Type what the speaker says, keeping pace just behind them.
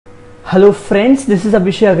Hello friends, this is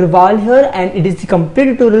Abhishek Agrawal here, and it is the complete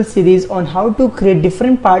tutorial series on how to create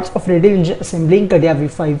different parts of radial engine assembly in Catia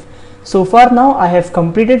V5. So far now I have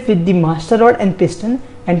completed with the master rod and piston,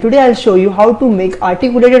 and today I'll show you how to make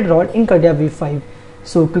articulated rod in Catia V5.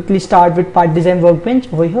 So quickly start with part design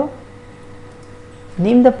workbench over here.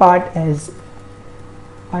 Name the part as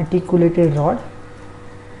articulated rod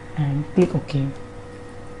and click OK.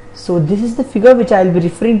 So this is the figure which I will be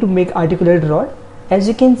referring to make articulated rod. As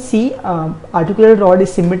you can see, articulated rod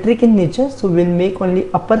is symmetric in nature, so we'll make only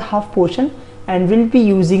upper half portion and we'll be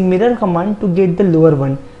using mirror command to get the lower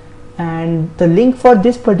one. And the link for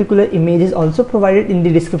this particular image is also provided in the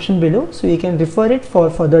description below, so you can refer it for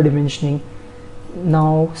further dimensioning.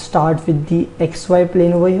 Now start with the XY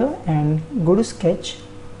plane over here and go to sketch.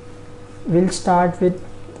 We'll start with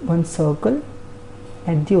one circle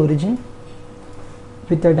at the origin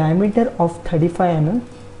with a diameter of 35 mm.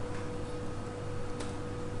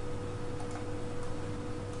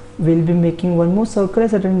 We'll be making one more circle a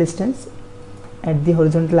certain distance at the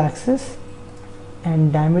horizontal axis,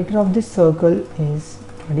 and diameter of this circle is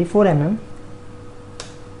 24 mm.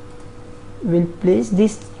 We'll place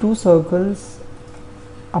these two circles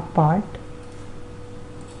apart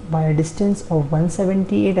by a distance of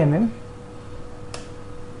 178 mm.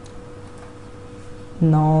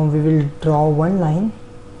 Now we will draw one line,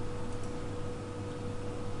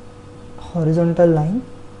 horizontal line,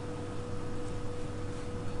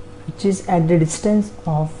 which is at the distance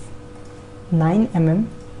of 9 mm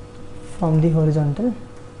from the horizontal,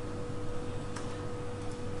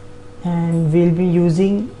 and we'll be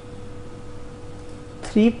using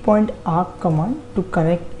 3-point arc command to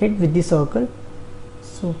connect it with the circle.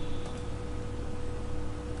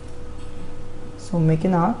 So make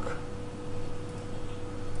an arc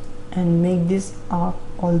and make this arc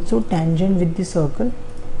also tangent with the circle.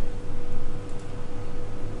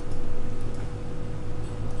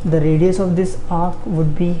 The radius of this arc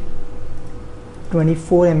would be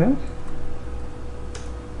 24 mm.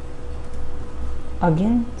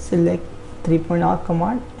 Again select 3-point arc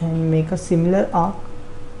command and make a similar arc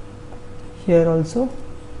here also.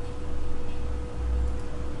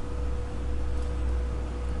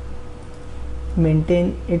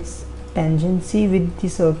 Maintain its tangency with the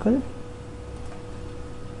circle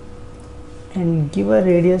and give a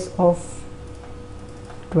radius of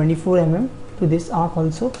 24 mm to this arc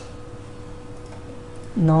also.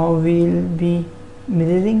 Now we will be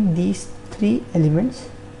mirroring these three elements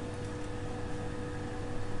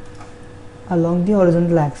along the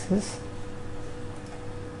horizontal axis.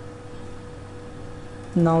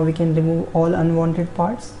 Now we can remove all unwanted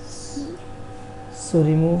parts. So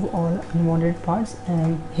remove all unwanted parts,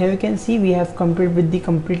 and here you can see we have completed with the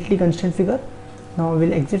completely constant figure. Now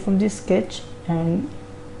we'll exit from this sketch and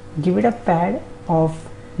give it a pad of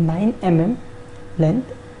 9 mm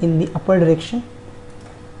length in the upper direction.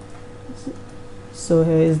 So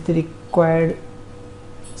here is the required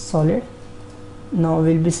solid. Now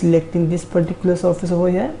we'll be selecting this particular surface over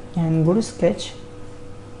here and go to sketch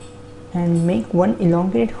and make one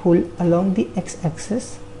elongated hole along the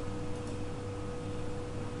x-axis.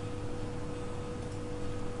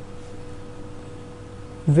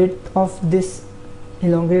 Width of this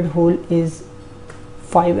elongated hole is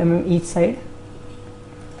 5 mm each side,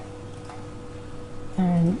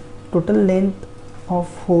 and total length of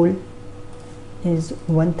hole is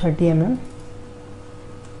 130 mm.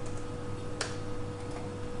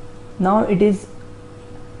 Now it is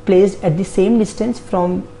placed at the same distance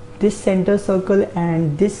from this center circle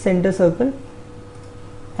and this center circle,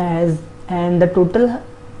 and the total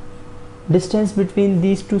distance between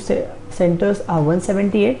these two centers are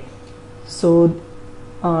 178. So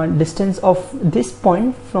distance of this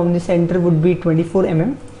point from the center would be 24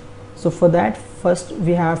 mm. So for that, first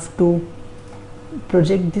we have to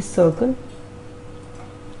project this circle,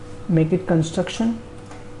 make it construction,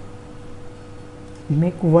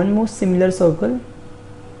 make one more similar circle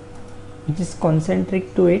which is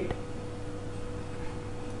concentric to it.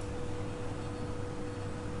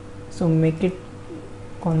 So make it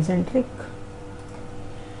concentric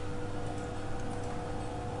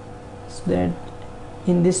so that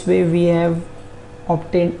in this way we have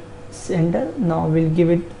obtained center. Now we'll give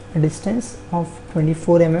it a distance of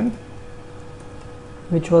 24 mm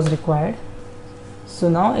which was required. So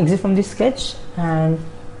now exit from this sketch and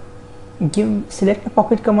select a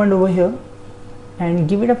pocket command over here and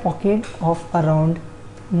give it a pocket of around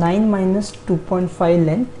 9 minus 2.5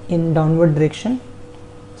 length in downward direction.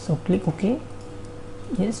 So click OK.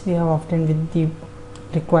 Yes, we have obtained with the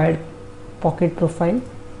required pocket profile.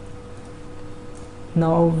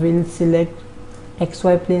 Now we'll select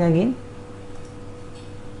XY plane again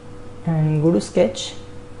and go to sketch,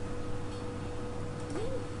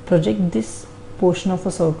 project this portion of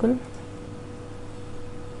a circle,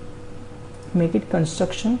 make it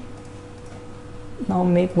construction. Now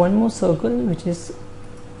make one more circle which is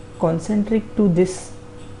concentric to this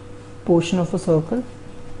portion of a circle,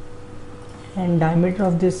 and diameter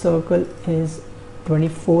of this circle is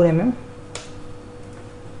 24 mm.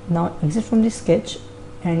 Now exit from the sketch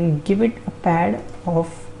and give it a pad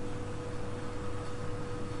of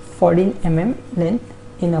 14 mm length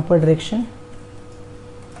in upper direction.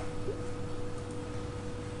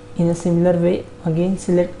 In a similar way, again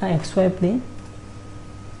select a XY plane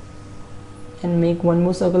and make one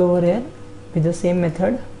more circle over here with the same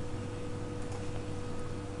method.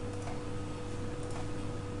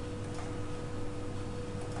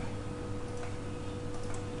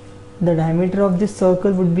 The diameter of this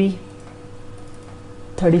circle would be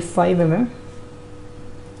 35 mm.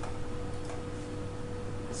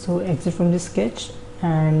 So exit from the sketch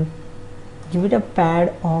and give it a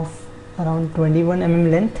pad of around 21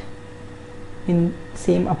 mm length in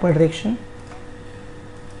same upper direction.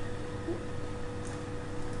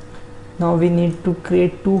 Now we need to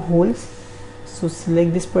create two holes. So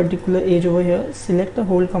select this particular edge over here, select the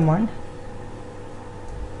hole command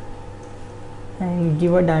and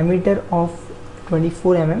give a diameter of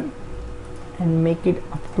 24 mm and make it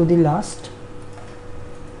up to the last.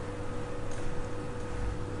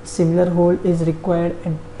 Similar hole is required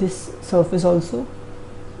at this surface also.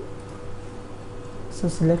 So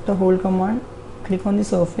select a hole command, click on the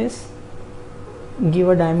surface, give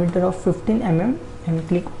a diameter of 15 mm and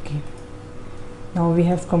click OK. Now we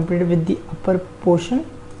have completed with the upper portion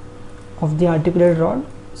of the articulated rod,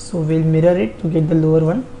 so we'll mirror it to get the lower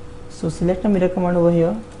one. So select a mirror command over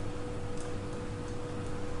here,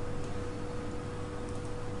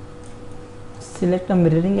 select a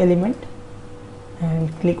mirroring element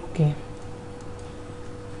and click OK.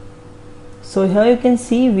 So here you can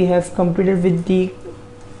see we have completed with the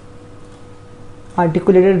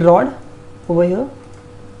articulated rod over here.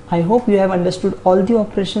 I hope you have understood all the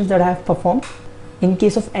operations that I have performed. In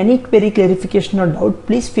case of any query, clarification or doubt,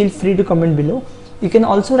 please feel free to comment below. You can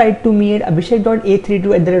also write to me at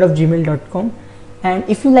abhishek.a32@gmail.com. And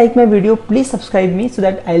if you like my video, please subscribe me so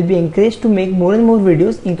that I'll be encouraged to make more and more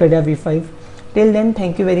videos in Catia V5. Till then,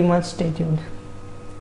 thank you very much. Stay tuned.